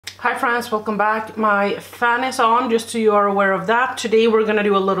Hi friends, welcome back. My fan is on, just so you are aware of that. Today we're gonna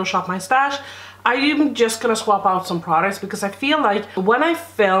do a little shop my stash. I'm just gonna swap out some products because I feel like when I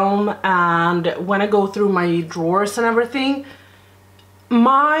film and when I go through my drawers and everything,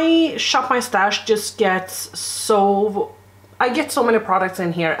 my shop my stash just gets so... I get so many products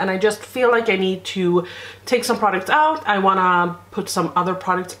in here and I just feel like I need to take some products out. I want to put some other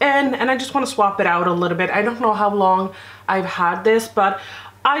products in and I just want to swap it out a little bit. I don't know how long I've had this, but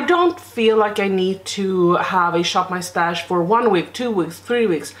I don't feel like I need to have a shop my stash for 1 week, 2 weeks, 3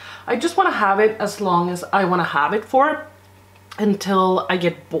 weeks. I just want to have it as long as I want to have it for, until I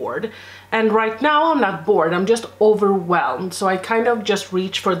get bored. And right now I'm not bored, I'm just overwhelmed. So I kind of just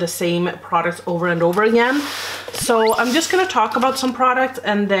reach for the same products over and over again. So I'm just gonna talk about some products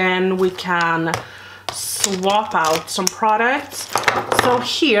and then we can swap out some products. So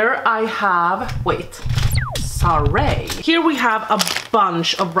here I have, here we have a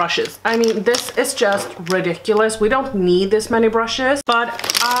bunch of brushes. I mean, this is just ridiculous. We don't need this many brushes, but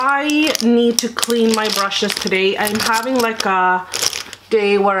I need to clean my brushes today. I'm having like a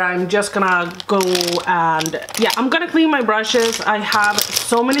day where I'm just gonna go and yeah, I'm gonna clean my brushes. I have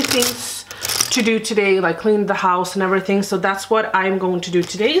so many things to do today, like clean the house and everything. So that's what I'm going to do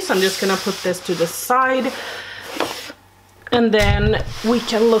today. So I'm just gonna put this to the side. And then we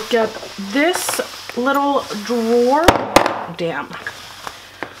can look at this little drawer. Damn.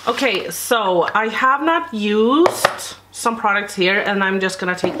 Okay, so I have not used some products here and I'm just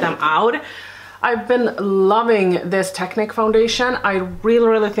gonna take them out. I've been loving this Technic foundation. I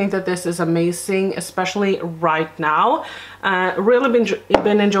really think that this is amazing, especially right now. Really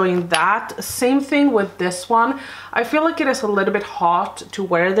been enjoying that. Same thing with this one. I feel like it is a little bit hot to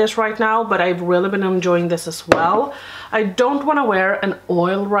wear this right now, but I've really been enjoying this as well. I don't want to wear an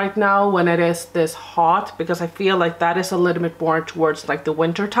oil right now when it is this hot because I feel like that is a little bit more towards like the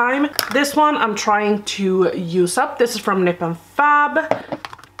winter time. This one I'm trying to use up. This is from Nip and Fab.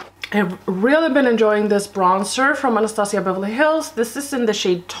 I've really been enjoying this bronzer from Anastasia Beverly Hills. This is in the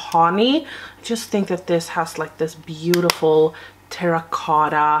shade Tawny. I just think that this has like this beautiful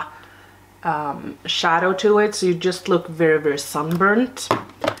terracotta shadow to it, so you just look very sunburnt.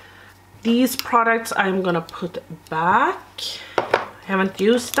 These products I'm gonna put back. I haven't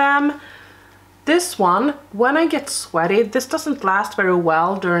used them. This one, when I get sweaty, this doesn't last very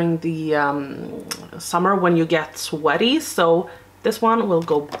well during the summer when you get sweaty, so this one will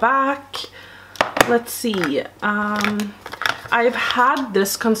go back. Let's see. I've had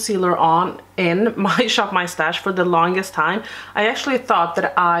this concealer on in my shop my stash for the longest time. I actually thought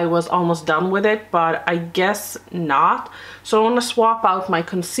that I was almost done with it, but I guess not. So I want to swap out my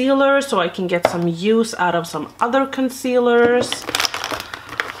concealer so I can get some use out of some other concealers.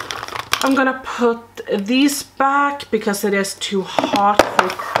 I'm gonna put these back because it is too hot for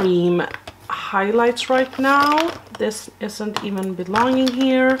cream highlights right now. This isn't even belonging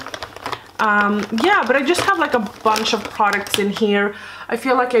here. Yeah, but I just have like a bunch of products in here. I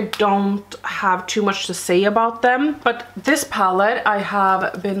feel like I don't have too much to say about them, but this palette I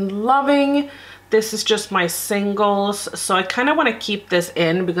have been loving. This is just my singles, so I kind of want to keep this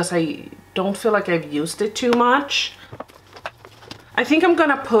in because I don't feel like I've used it too much. I think I'm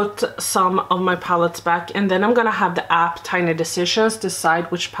gonna put some of my palettes back and then I'm gonna have the app Tiny Decisions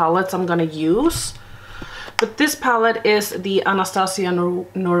decide which palettes I'm gonna use. But this palette is the Anastasia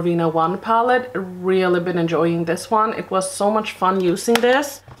Norvina 1 palette. Really been enjoying this one. It was so much fun using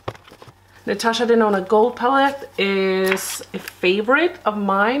this. Natasha Denona Gold palette is a favorite of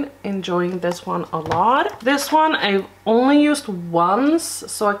mine. Enjoying this one a lot. This one I've only used once,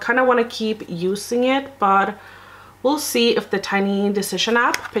 so I kind of want to keep using it, but we'll see if the Tiny Decision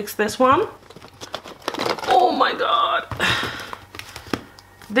app picks this one. Oh my god.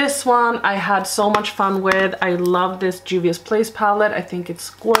 This one I had so much fun with. I love this Juvia's Place palette. I think it's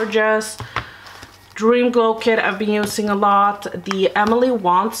gorgeous. Dream Glow Kit I've been using a lot. The Emily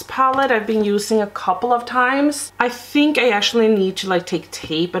Wants palette I've been using a couple of times. I think I actually need to like take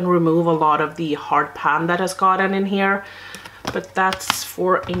tape and remove a lot of the hard pan that has gotten in here. But that's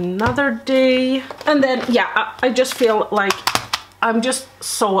for another day. And then yeah, I just feel like I'm just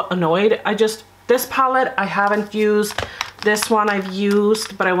so annoyed. This palette I haven't used. This one I've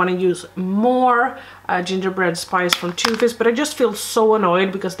used, but I want to use more. Gingerbread Spice from Too Faced, but I just feel so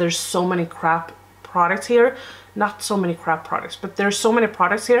annoyed because there's so many crap products here. Not so many crap products, but there's so many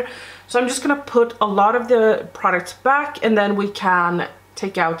products here. So I'm just gonna put a lot of the products back and then we can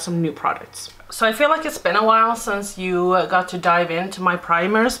take out some new products. So I feel like it's been a while since you got to dive into my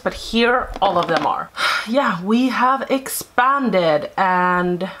primers, but here all of them are. Yeah, we have expanded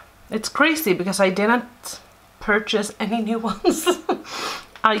and it's crazy because I didn't purchase any new ones.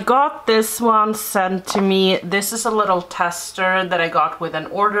 I got this one sent to me. This is a little tester that I got with an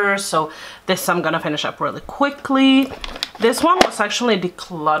order, so this I'm gonna finish up really quickly. This one was actually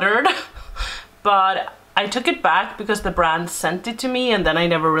decluttered, but I took it back because the brand sent it to me, and then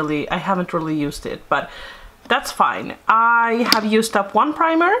I haven't really used it, but that's fine. I have used up one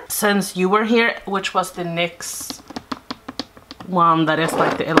primer since you were here, which was the NYX one that is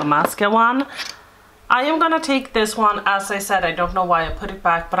like the Illamasqua one. I am gonna take this one. As I said, I don't know why I put it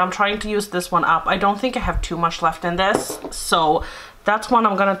back, but I'm trying to use this one up. I don't think I have too much left in this, so that's one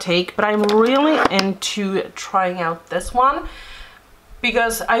I'm gonna take. But I'm really into trying out this one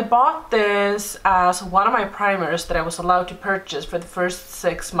because I bought this as one of my primers that I was allowed to purchase for the first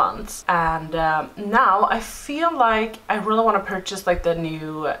 6 months, and now I feel like I really want to purchase like the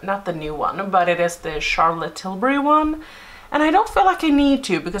new, not the new one, but it is the Charlotte Tilbury one. And I don't feel like I need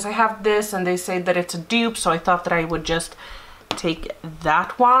to because I have this and they say that it's a dupe, so I thought that I would just take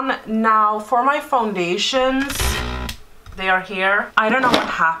that one. Now for my foundations, they are here. I don't know what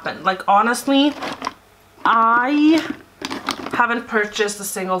happened. Like honestly, I haven't purchased a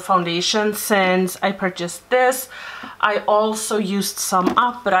single foundation since I purchased this. I also used some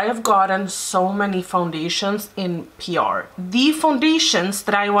up, but I have gotten so many foundations in PR. The foundations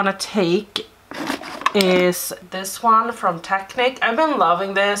that I want to take is this one from Technic. I've been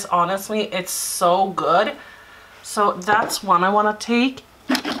loving this, honestly, it's so good. So that's one I want to take,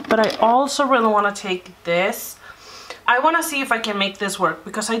 but I also really want to take this. I want to see if I can make this work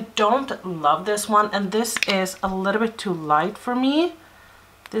because I don't love this one, and this is a little bit too light for me.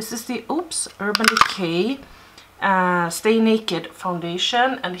 This is the Urban Decay Stay Naked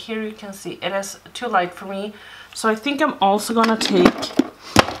foundation, and here you can see it is too light for me. So I think I'm also gonna take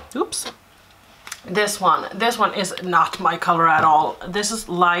this one. This one is not my color at all. This is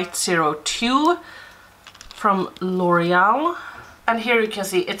Light 02 from L'Oreal. And here you can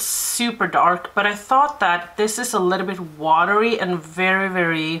see it's super dark, but I thought that this is a little bit watery and very,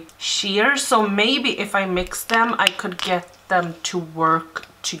 very sheer. So maybe if I mix them, I could get them to work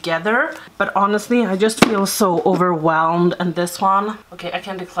together. But honestly, I just feel so overwhelmed. And this one, okay, I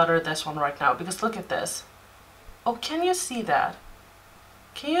can declutter this one right now because look at this. Oh, can you see that?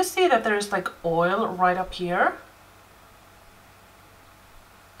 Can you see that there's like oil right up here?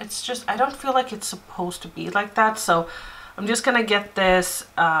 It's just, I don't feel like it's supposed to be like that. So I'm just gonna get this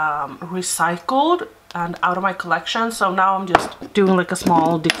recycled and out of my collection. So now I'm just doing like a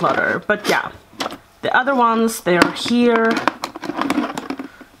small declutter. But yeah, the other ones, they're here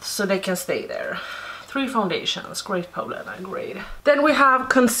so they can stay there. 3 foundations, great Paulina, great. Then we have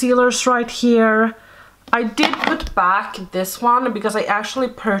concealers right here. I did put back this one because I actually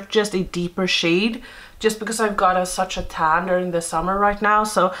purchased a deeper shade just because I've got such a tan during the summer right now.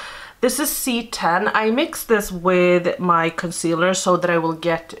 So this is C10. I mixed this with my concealer so that I will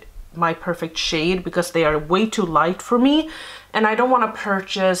get my perfect shade because they are way too light for me. And I don't want to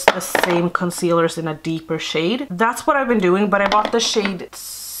purchase the same concealers in a deeper shade. That's what I've been doing, but I bought the shade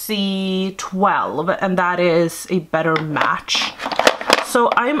C12 and that is a better match. So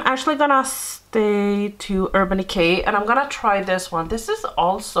I'm actually gonna stay to Urban Decay and I'm gonna try this one. This is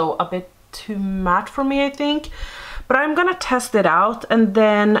also a bit too matte for me, I think, but I'm gonna test it out, and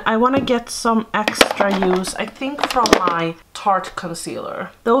then I want to get some extra use, I think, from my Tarte concealer.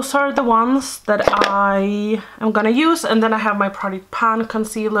 Those are the ones that I am gonna use, and then I have my Project Pan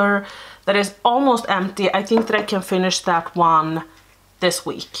concealer that is almost empty. I think that I can finish that one this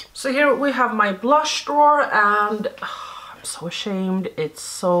week. So here we have my blush drawer, and I'm so ashamed. It's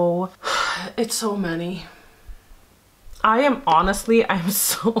so many. I am honestly, I'm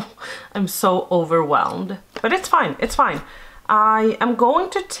so overwhelmed, but it's fine, it's fine. I am going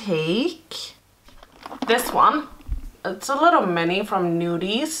to take this one. It's a little mini from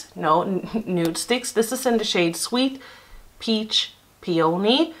Nudies, no, Nude Sticks. This is in the shade Sweet Peach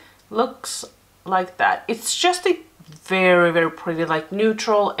Peony. Looks like that. It's just a very, very pretty, like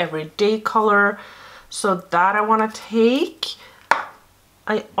neutral, everyday color. So that I want to take.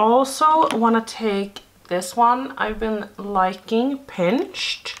 I also want to take this one. I've been liking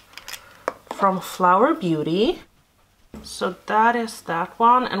Pinched from Flower Beauty. So that is that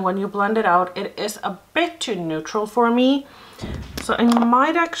one. And when you blend it out, it is a bit too neutral for me. So I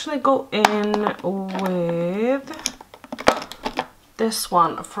might actually go in with this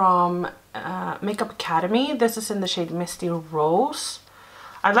one from Makeup Academy. This is in the shade Misty Rose.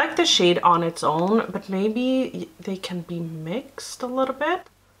 I like the shade on its own, but maybe they can be mixed a little bit.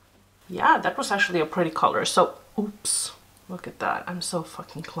 Yeah, that was actually a pretty color. So, oops, look at that. I'm so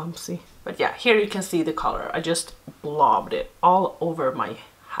fucking clumsy. But yeah, here you can see the color. I just blobbed it all over my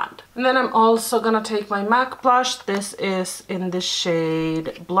hand. And then I'm also gonna take my MAC blush. This is in the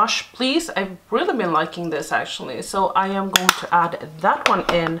shade Blush Please. I've really been liking this actually, so I am going to add that one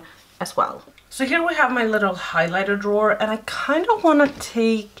in as well. So here we have my little highlighter drawer, and I kind of want to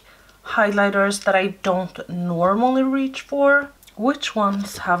take highlighters that I don't normally reach for. Which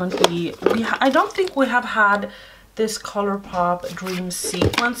ones haven't we? I don't think we have had this ColourPop Dream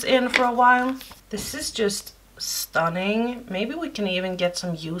Sequence in for a while. This is just stunning. Maybe we can even get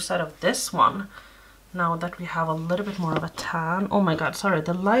some use out of this one now that we have a little bit more of a tan. Oh my god, sorry,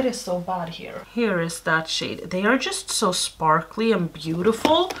 the light is so bad here. Here is that shade. They are just so sparkly and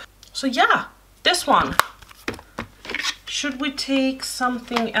beautiful. So yeah, this one. Should we take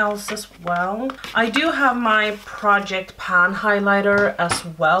something else as well? I do have my Project Pan highlighter as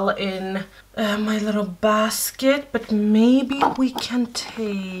well in my little basket, but maybe we can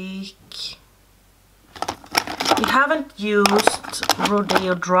take... We haven't used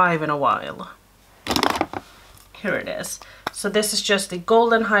Rodeo Drive in a while. Here it is. So this is just a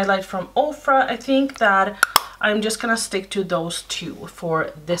golden highlight from Ofra. I think that I'm just gonna stick to those two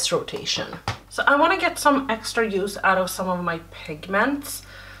for this rotation. So I want to get some extra use out of some of my pigments.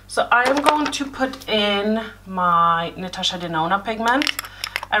 So I am going to put in my Natasha Denona pigment.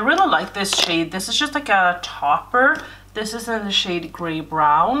 I really like this shade. This is just like a topper. This is in the shade Gray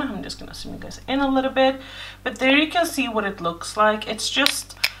Brown. I'm just gonna zoom you guys in a little bit. But there you can see what it looks like. It's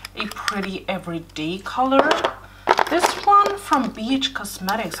just a pretty everyday color. This one from BH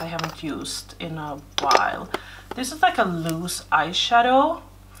Cosmetics I haven't used in a while. This is like a loose eyeshadow.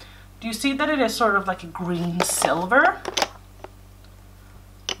 Do you see that it is sort of like a green silver?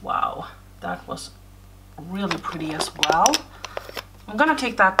 Wow, that was really pretty as well. I'm gonna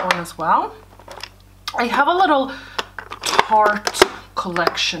take that one as well. I have a little Tarte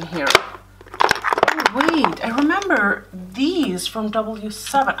collection here. Oh wait, I remember these from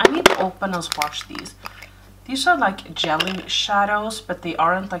W7. I need to open and swatch these. These are like jelly shadows, but they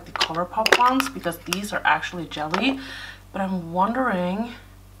aren't like the ColourPop ones because these are actually jelly. But I'm wondering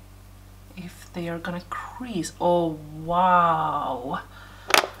if they are gonna crease. Oh wow,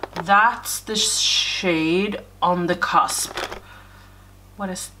 that's the shade On the Cusp. What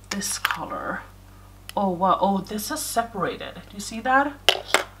is this color? Oh wow, oh this is separated. Do you see that?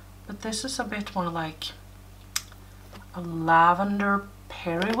 But this is a bit more like a lavender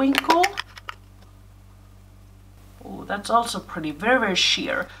periwinkle. Oh, that's also pretty, very, very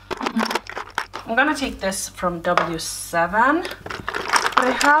sheer. I'm gonna take this from W7, but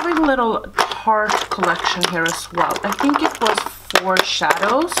I have a little Tarte collection here as well. I think it was 4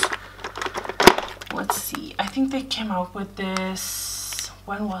 shadows. Let's see, I think they came out with this,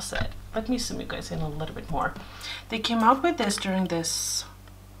 when was it? Let me zoom you guys in a little bit more. They came out with this during this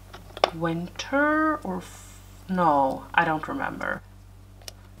winter or no, I don't remember.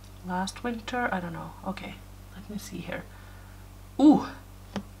 Last winter, I don't know. Okay, let me see here. Ooh,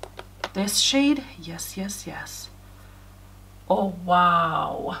 this shade, yes, yes, yes. Oh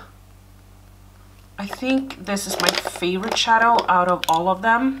wow. I think this is my favorite shadow out of all of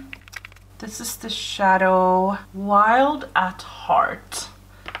them. This is the shadow Wild at Heart.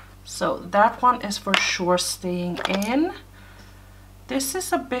 So that one is for sure staying in. This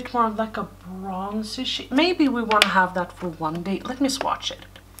is a bit more like a bronzy shade. Maybe we want to have that for one day. Let me swatch it.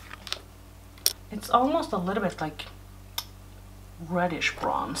 It's almost a little bit like reddish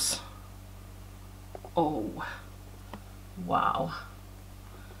bronze. Oh, wow.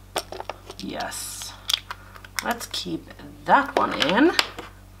 Yes. Let's keep that one in.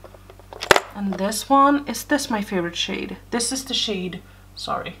 And this one, is this my favorite shade? This is the shade,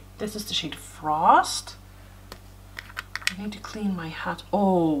 sorry, this is the shade Frost. I need to clean my hat.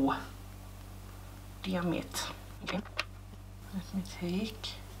 Oh, damn it. Okay. Let me take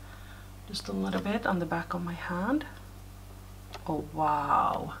just a little bit on the back of my hand. Oh,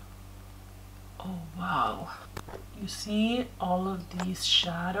 wow. Oh, wow. You see all of these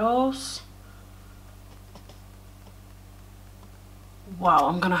shadows? Wow,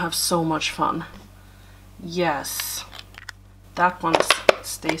 I'm gonna have so much fun. Yes, that one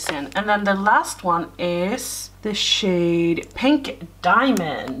stays in. And then the last one is the shade Pink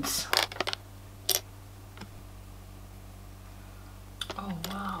Diamonds. Oh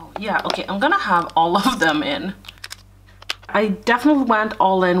wow, yeah, okay, I'm gonna have all of them in. I definitely went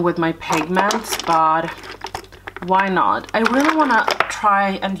all in with my pigments, but why not? I really wanna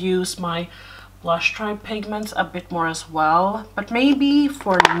try and use my Blush Tribe pigments a bit more as well, but maybe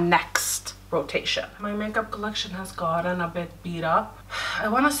for next rotation. My makeup collection has gotten a bit beat up. I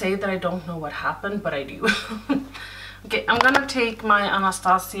want to say that I don't know what happened, but I do. Okay, I'm gonna take my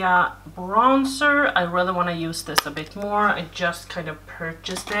Anastasia bronzer. I really want to use this a bit more. I just kind of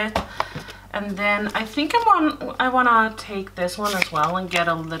purchased it. And then I think I want to take this one as well and get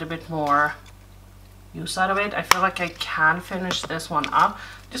a little bit more use out of it. I feel like I can finish this one up.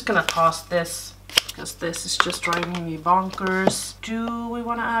 I'm just gonna toss this because this is just driving me bonkers. Do we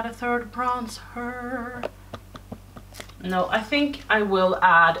want to add a third bronzer? No, I think I will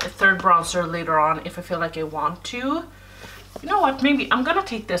add a third bronzer later on if I feel like I want to. You know what, maybe I'm gonna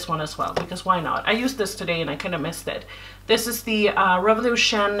take this one as well, because why not? I used this today and I kind of missed it. This is the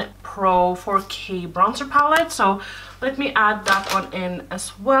Revolution Pro 4K bronzer palette, so let me add that one in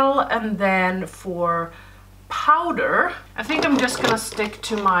as well. And then for powder, I think I'm just gonna stick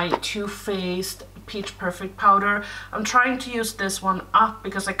to my Too Faced Peach Perfect powder. I'm trying to use this one up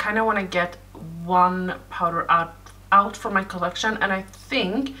because I kind of want to get one powder out for my collection, and I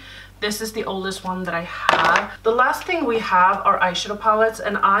think this is the oldest one that I have. The last thing we have are eyeshadow palettes,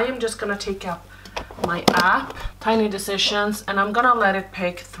 and I am just gonna take up my app, Tiny Decisions, and I'm gonna let it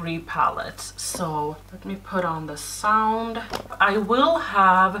pick 3 palettes. So let me put on the sound. I will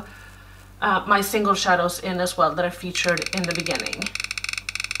have my single shadows in as well that I featured in the beginning.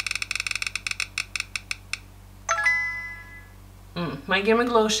 My Gimme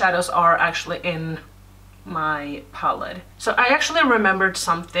Glow shadows are actually in my palette. So I actually remembered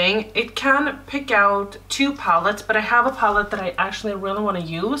something. It can pick out 2 palettes, but I have a palette that I actually really want to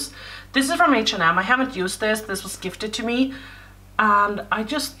use. This is from H&M. I haven't used this. This was gifted to me. And I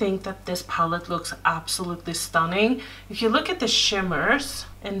just think that this palette looks absolutely stunning. If you look at the shimmers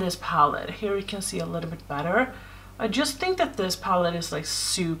in this palette, here you can see a little bit better. I just think that this palette is like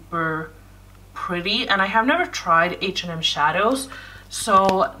super pretty, and I have never tried H&M shadows.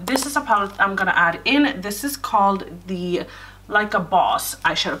 So this is a palette I'm gonna add in. This is called the Like a Boss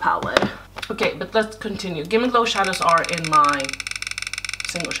eyeshadow palette. Okay, but let's continue. Gimme Glow shadows are in my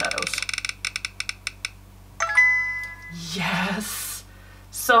single shadows. Yes,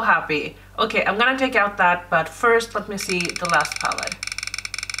 so happy. Okay, I'm gonna take out that, but first let me see the last palette.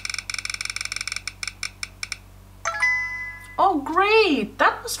 Oh great,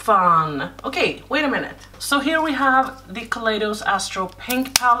 that was fun. Okay, wait a minute. So here we have the Kaleidos Astro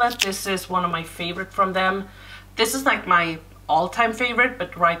Pink palette. This is one of my favorite from them. This is like my all-time favorite,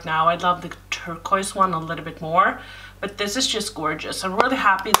 but right now I love the turquoise one a little bit more. But this is just gorgeous. I'm really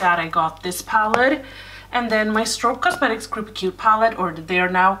happy that I got this palette. And then my Strobe Cosmetics Creepy Cute palette, or they are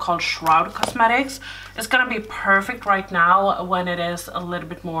now called Shroud Cosmetics. It's gonna be perfect right now when it is a little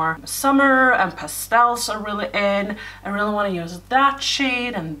bit more summer and pastels are really in. I really want to use that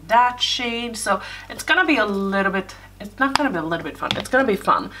shade and that shade. So it's gonna be a little bit, it's not gonna be a little bit fun, it's gonna be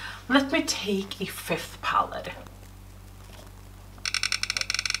fun. Let me take a 5th palette.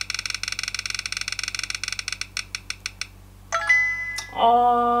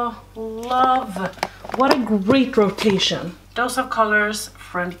 Oh, love. What a great rotation. Dose of Colors,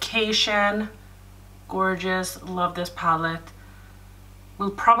 Friendcation. Gorgeous. Love this palette.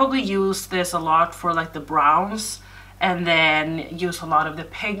 We'll probably use this a lot for like the browns, and then use a lot of the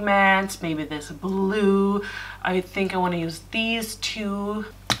pigments. Maybe this blue. I think I want to use these 2.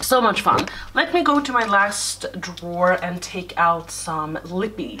 So much fun. Let me go to my last drawer and take out some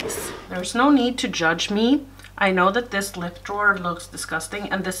lippies. There's no need to judge me. I know that this lip drawer looks disgusting,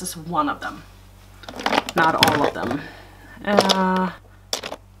 and this is one of them. Not all of them.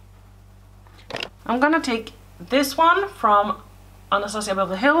 I'm gonna take this one from Anastasia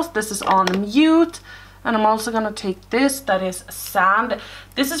Beverly Hills. This is on mute. And I'm also gonna take this, that is Sand.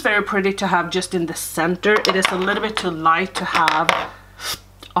 This is very pretty to have just in the center. It is a little bit too light to have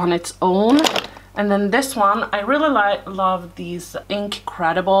on its own. And then this one, I really love these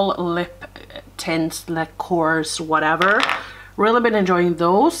Incredible lip tints, like Course, whatever. Really been enjoying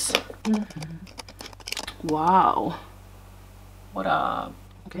those. Wow. What a...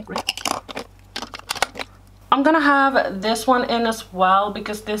 Okay, great. I'm gonna have this one in as well,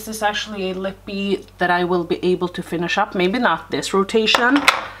 because this is actually a lippy that I will be able to finish up. Maybe not this rotation,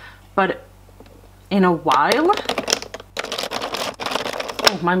 but in a while.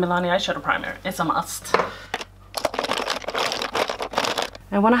 Oh, my Milani eyeshadow primer. It's a must.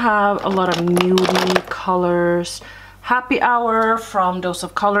 I want to have a lot of nudie colors. Happy Hour from Dose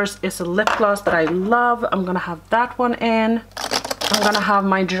of Colors is a lip gloss that I love. I'm gonna have that one in. I'm gonna have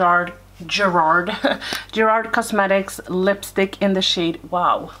my Gerard Cosmetics lipstick in the shade,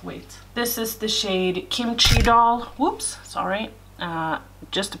 wow, wait. This is the shade Kimchi Doll. Whoops, sorry.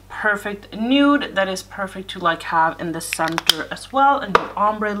 Just a perfect nude that is perfect to like have in the center as well, and do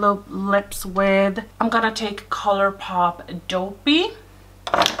ombre lips with. I'm gonna take ColourPop Dopey.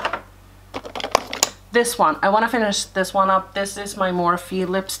 This one, I want to finish this one up. This is my Morphe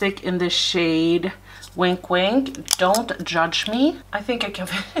lipstick in the shade Wink Wink. Don't judge me. I think I can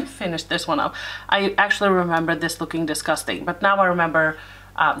finish this one up. I actually remember this looking disgusting, but now I remember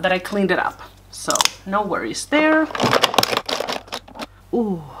that I cleaned it up. So no worries there.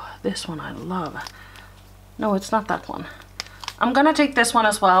 Ooh, this one I love. No, it's not that one. I'm gonna take this one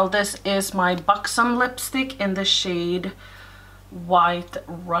as well. This is my Buxom lipstick in the shade White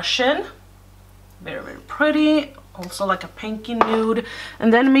Russian. Very, very pretty. Also like a pinky nude.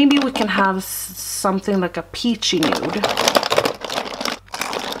 And then maybe we can have something like a peachy nude.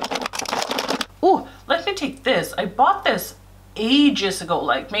 Oh, let me take this. I bought this ages ago,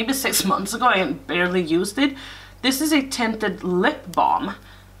 like maybe 6 months ago. I barely used it. This is a tinted lip balm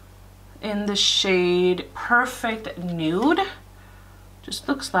in the shade Perfect Nude. Just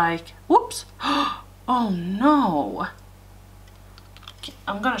looks like, whoops. Oh no. Okay,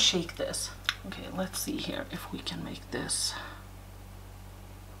 I'm gonna shake this. Okay, let's see here if we can make this.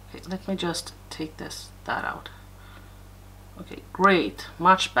 Okay, let me just take that out. Okay, great,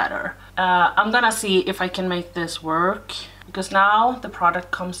 much better. I'm gonna see if I can make this work, because now the product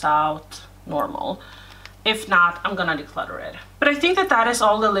comes out normal. If not, I'm gonna declutter it. But I think that is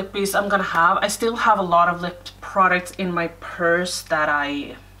all the lippies I'm gonna have. I still have a lot of lip products in my purse that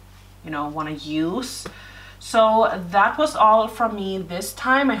I, want to use. So that was all from me this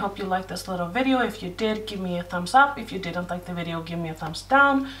time. I hope you liked this little video. If you did, give me a thumbs up. If you didn't like the video, give me a thumbs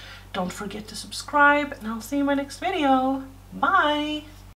down. Don't forget to subscribe, and I'll see you in my next video. Bye!